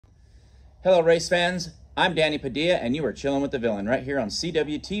Hello, race fans. I'm Danny Padilla, and you are chilling with the villain right here on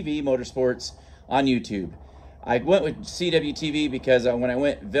CWTV Motorsports on YouTube. I went with CWTV because when I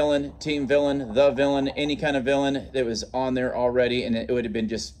went villain, team villain, the villain, any kind of villain, it was on there already, and it would have been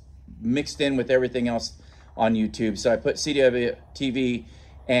just mixed in with everything else on YouTube. So I put CWTV,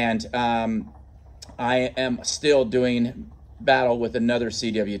 and I am still doing battle with another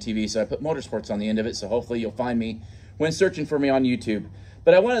CWTV, so I put Motorsports on the end of it, so hopefully you'll find me when searching for me on YouTube.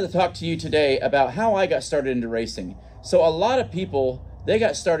 But I wanted to talk to you today about how I got started into racing. So a lot of people, they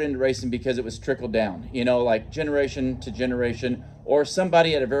got started into racing because it was trickled down, you know, like generation to generation, or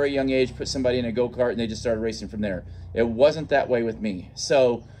somebody at a very young age put somebody in a go-kart and they just started racing from there. It wasn't that way with me.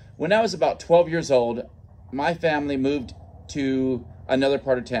 So when I was about 12 years old, my family moved to another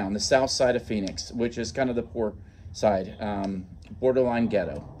part of town, the south side of Phoenix, which is kind of the poor side, borderline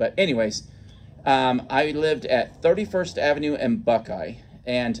ghetto. But anyways, I lived at 31st Avenue and Buckeye.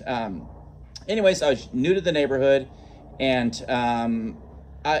 And anyways, I was new to the neighborhood, and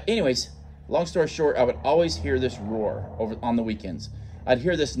anyways, long story short, I would always hear this roar over on the weekends. I'd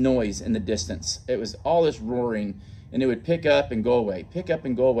hear this noise in the distance. It was all this roaring, and it would pick up and go away, pick up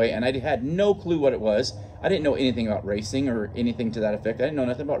and go away, and I had no clue what it was. I didn't know anything about racing or anything to that effect. I didn't know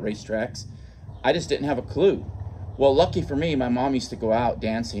nothing about racetracks. I just didn't have a clue. Well, lucky for me, my mom used to go out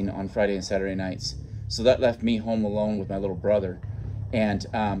dancing on Friday and Saturday nights, so that left me home alone with my little brother. And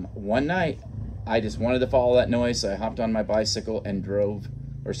one night, I just wanted to follow that noise, so I hopped on my bicycle and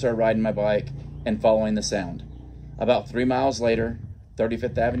started riding my bike and following the sound. About 3 miles later,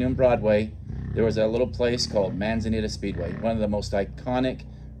 35th Avenue and Broadway, there was a little place called Manzanita Speedway, one of the most iconic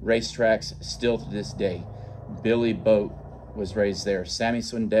racetracks still to this day. Billy Boat was raised there. Sammy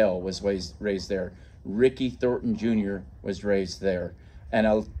Swindell was raised there. Ricky Thornton Jr. was raised there. And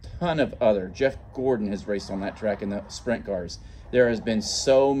a ton of other. Jeff Gordon has raced on that track in the sprint cars. There has been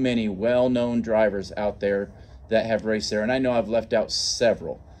so many well-known drivers out there that have raced there. And I know I've left out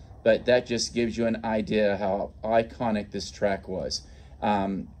several, but that just gives you an idea how iconic this track was.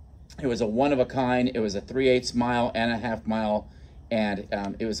 It was a one-of-a-kind. It was a 3/8 mile and a half-mile,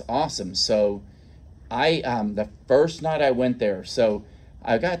 and it was awesome. So the first night I went there, so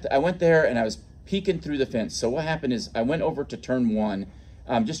I went there and I was peeking through the fence. So what happened is I went over to turn 1,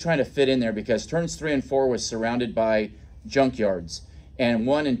 just trying to fit in there because turns 3 and 4 was surrounded by junkyards, and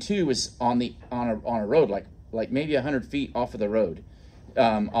 1 and 2 was on a road like maybe 100 feet off of the road,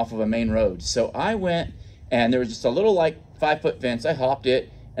 off of a main road. So I went, and there was just a little like 5-foot fence. I hopped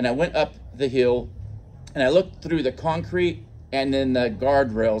it and I went up the hill, and I looked through the concrete and then the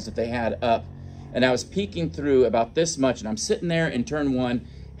guardrails that they had up, and I was peeking through about this much, and I'm sitting there in turn 1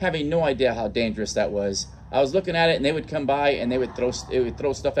 having no idea how dangerous that was. I was looking at it, and they would come by and it would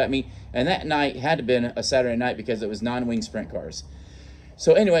throw stuff at me. And that night had to have been a Saturday night because it was non-wing sprint cars.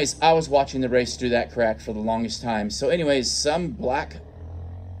 So anyways, I was watching the race through that crack for the longest time. So anyways, some black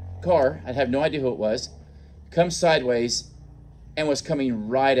car, I have no idea who it was, comes sideways and was coming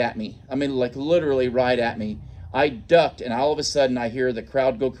right at me. I mean, like literally right at me. I ducked, and all of a sudden I hear the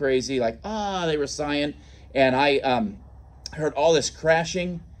crowd go crazy, like, they were sighing. And I heard all this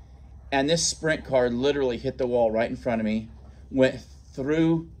crashing. And this sprint car literally hit the wall right in front of me, went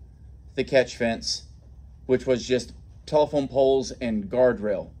through the catch fence, which was just telephone poles and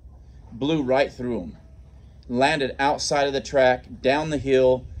guardrail, blew right through them, landed outside of the track, down the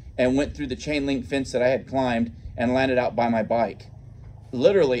hill, and went through the chain link fence that I had climbed and landed out by my bike.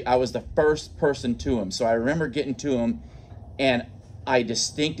 Literally, I was the first person to him. So I remember getting to him, and I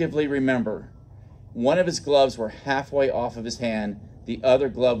distinctively remember one of his gloves were halfway off of his hand. The other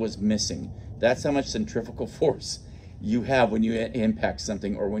glove was missing. That's how much centrifugal force you have when you impact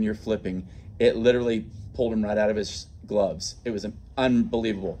something or when you're flipping. It literally pulled him right out of his gloves. It was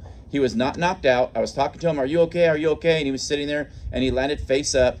unbelievable. He was not knocked out. I was talking to him, "Are you okay? Are you okay?" And he was sitting there, and he landed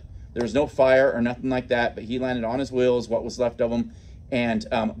face up. There was no fire or nothing like that, but he landed on his wheels, what was left of him. And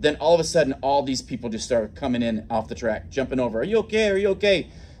then all of a sudden, all these people just started coming in off the track, jumping over. "Are you okay? Are you okay?"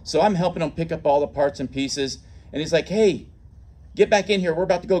 So I'm helping him pick up all the parts and pieces. And he's like, "Hey, get back in here. We're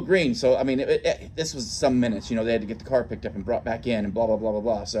about to go green." So, I mean, this was some minutes. You know, they had to get the car picked up and brought back in and blah, blah, blah, blah,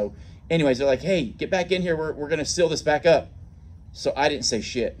 blah. So, anyways, they're like, "Hey, get back in here. We're going to seal this back up." So I didn't say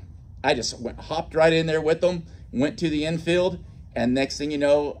shit. I just hopped right in there with them, went to the infield, and next thing you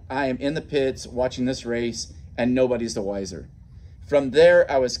know, I am in the pits watching this race, and nobody's the wiser. From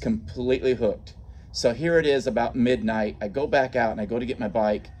there, I was completely hooked. So here it is about midnight. I go back out, and I go to get my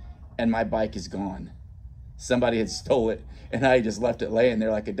bike, and my bike is gone. Somebody had stole it, and I just left it laying there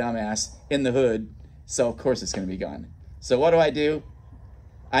like a dumbass in the hood. So of course it's going to be gone. So what do?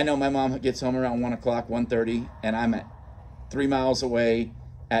 I know my mom gets home around 1 o'clock, 1:30, and I'm at 3 miles away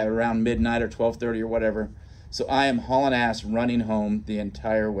at around midnight or 12:30 or whatever. So I am hauling ass running home the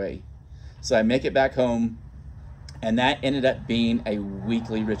entire way. So I make it back home, and that ended up being a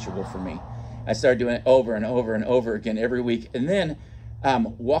weekly ritual for me. I started doing it over and over and over again every week. And then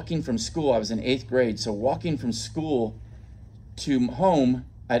walking from school, I was in 8th grade, so walking from school to home,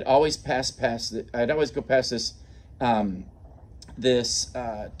 I'd always go past this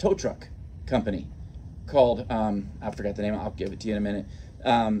tow truck company called, I forgot the name, I'll give it to you in a minute.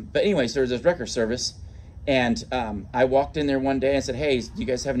 But anyways, there was this wrecker service, and I walked in there one day and said, hey, do you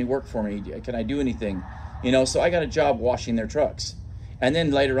guys have any work for me? Can I do anything? You know, so I got a job washing their trucks. And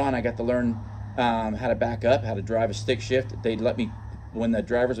then later on, I got to learn how to back up, how to drive a stick shift. They'd let me, when the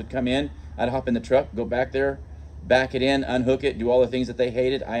drivers would come in, I'd hop in the truck, go back there, back it in, unhook it, do all the things that they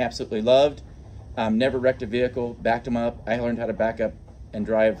hated. I absolutely loved. Never wrecked a vehicle, backed them up. I learned how to back up and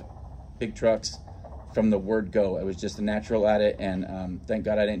drive big trucks from the word go. I was just a natural at it, and thank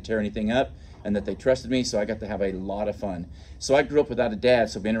God I didn't tear anything up, and that they trusted me, so I got to have a lot of fun. So I grew up without a dad,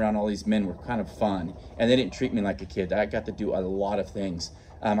 so being around all these men were kind of fun, and they didn't treat me like a kid. I got to do a lot of things.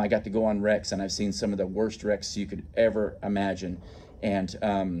 I got to go on wrecks, and I've seen some of the worst wrecks you could ever imagine. And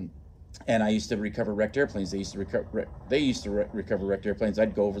I used to recover wrecked airplanes. They used to recover wrecked airplanes.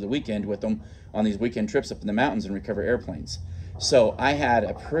 I'd go over the weekend with them on these weekend trips up in the mountains and recover airplanes. So I had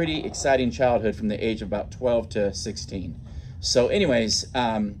a pretty exciting childhood from the age of about 12 to 16. So anyways,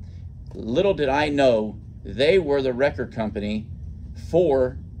 little did I know they were the wrecker company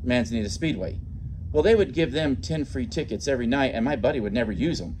for Manzanita Speedway. Well, they would give them 10 free tickets every night, and my buddy would never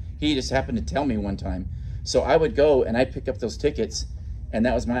use them. He just happened to tell me one time. So I would go and I'd pick up those tickets, and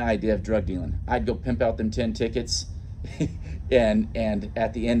that was my idea of drug dealing. I'd go pimp out them 10 tickets, and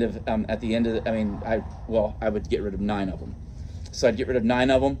at the end of I would get rid of 9 of them. So I'd get rid of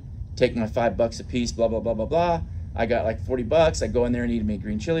 9 of them, take my $5 a piece, blah blah blah blah blah. I got like $40. I'd go in there and eat me a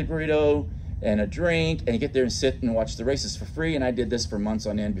green chili burrito and a drink, and get there and sit and watch the races for free. And I did this for months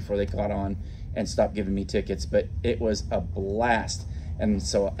on end before they caught on and stopped giving me tickets. But it was a blast, and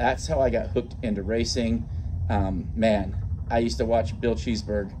so that's how I got hooked into racing. Man, I used to watch Bill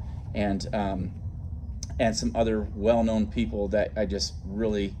Cheeseburg and some other well-known people that I just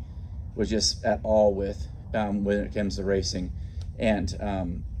really was just at all with when it comes to racing.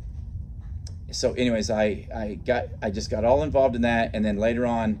 And so anyways, I just got all involved in that. And then later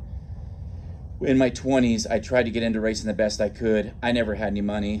on in my 20s, I tried to get into racing the best I could. I never had any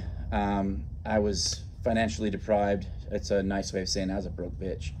money. I was financially deprived. It's a nice way of saying I was a broke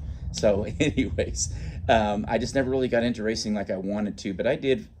bitch. So anyways, I just never really got into racing like I wanted to, but I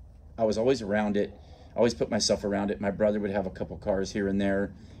did. I was always around it. I always put myself around it. My brother would have a couple cars here and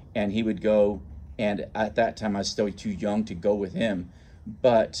there, and he would go, and at that time I was still too young to go with him,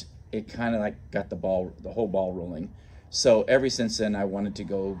 but it kind of like got the whole ball rolling. So ever since then, I wanted to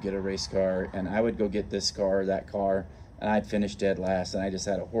go get a race car, and I would go get this car, that car, and I'd finish dead last, and I just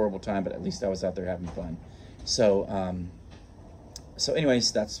had a horrible time, but at least I was out there having fun. So so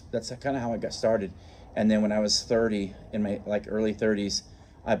anyways, that's kind of how I got started. And then when I was 30, in my early 30s,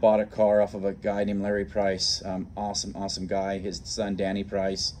 I bought a car off of a guy named Larry Price. Awesome guy. His son Danny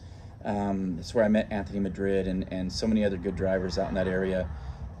Price. That's where I met Anthony Madrid and so many other good drivers out in that area.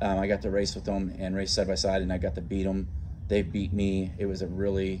 I got to race with them and race side by side, and I got to beat them. They beat me. It was a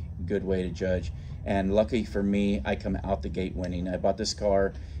really good way to judge. And lucky for me, I come out the gate winning. I bought this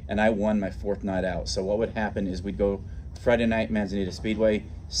car and I won my 4th night out. So what would happen is we'd go Friday night Manzanita Speedway,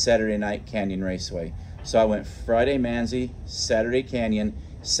 Saturday night Canyon Raceway. So I went Friday Manzi, Saturday Canyon.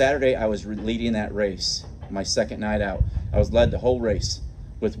 Saturday I was leading that race, my 2nd night out. I was led the whole race.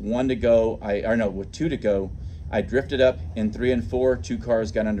 With 2 to go, I drifted up in 3 and 4. 2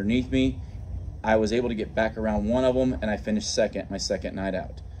 cars got underneath me. I was able to get back around one of them, and I finished 2nd, my 2nd night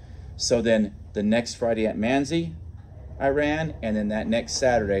out. So then the next Friday at Manzi, I ran, and then that next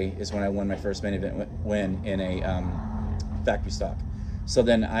Saturday is when I won my first main event win in a factory stock. So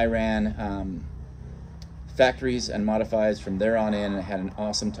then I ran factories and modifieds from there on in, and I had an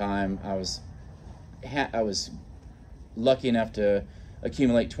awesome time. I was lucky enough to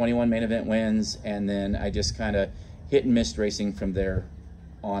accumulate 21 main event wins, and then I just kind of hit and missed racing from there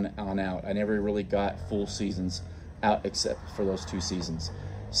on out. I never really got full seasons out except for those 2 seasons.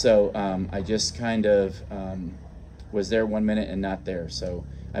 So I just kind of was there 1 minute and not there. So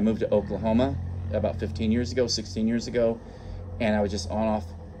I moved to Oklahoma about 16 years ago, and I was just on off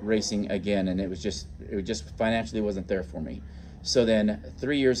racing again, and it just financially wasn't there for me. So then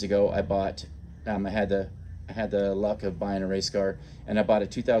 3 years ago, I bought I had the luck of buying a race car, and I bought a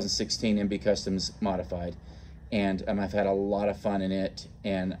 2016 MB Customs modified, and I've had a lot of fun in it,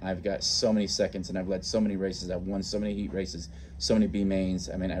 and I've got so many seconds, and I've led so many races. I've won so many heat races, so many B mains.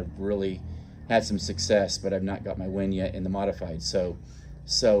 I mean, I've really had some success, but I've not got my win yet in the modified. So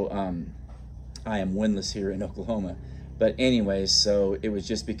I am winless here in Oklahoma. But anyways, so it was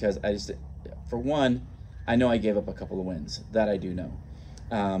just because for one, I know I gave up a couple of wins. That I do know.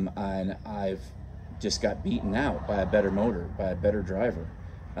 And I've just got beaten out by a better motor, by a better driver.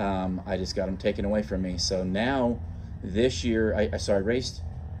 I just got them taken away from me. So now, this year, I raced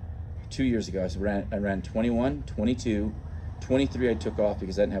 2 years ago. I ran 21, 22, 23 I took off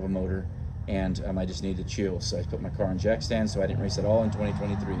because I didn't have a motor, and I just needed to chill. So I put my car in jack stand, so I didn't race at all in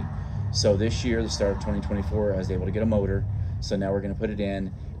 2023. So this year, the start of 2024, I was able to get a motor. So now we're going to put it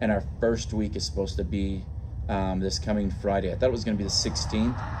in, and our first week is supposed to be this coming Friday. I thought it was going to be the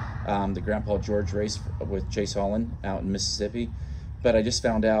 16th, the Grandpa George race with Chase Holland out in Mississippi. But I just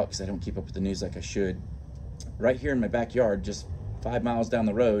found out, because I don't keep up with the news like I should, right here in my backyard, just 5 miles down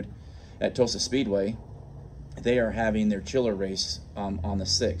the road at Tulsa Speedway, they are having their chiller race on the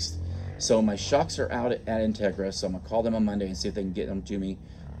 6th. So my shocks are out at Integra, so I'm going to call them on Monday and see if they can get them to me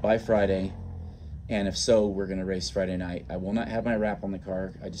by Friday. And if so, we're going to race Friday night. I will not have my wrap on the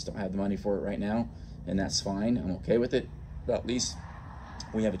car. I just don't have the money for it right now, and that's fine. I'm okay with it, but at least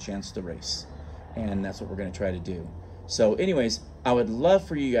we have a chance to race, and that's what we're going to try to do. So anyways, I would love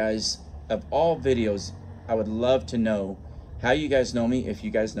for you guys, of all videos, I would love to know how you guys know me, if you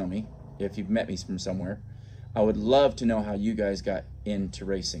guys know me, if you've met me from somewhere. I would love to know how you guys got into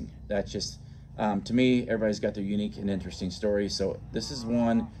racing. That's just, to me, everybody's got their unique and interesting story. So this is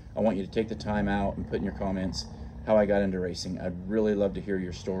one I want you to take the time out and put in your comments how I got into racing. I'd really love to hear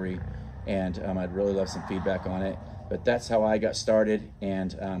your story, and I'd really love some feedback on it. But that's how I got started,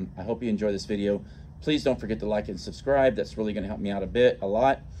 and I hope you enjoy this video. Please don't forget to like and subscribe. That's really going to help me out a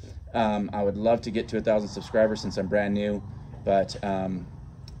lot. I would love to get to 1,000 subscribers since I'm brand new, but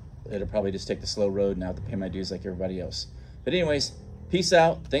it'll probably just take the slow road, and I have to pay my dues like everybody else. But anyways, peace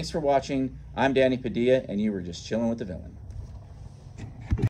out. Thanks for watching. I'm Danny Padilla, and you were just chilling with the villain.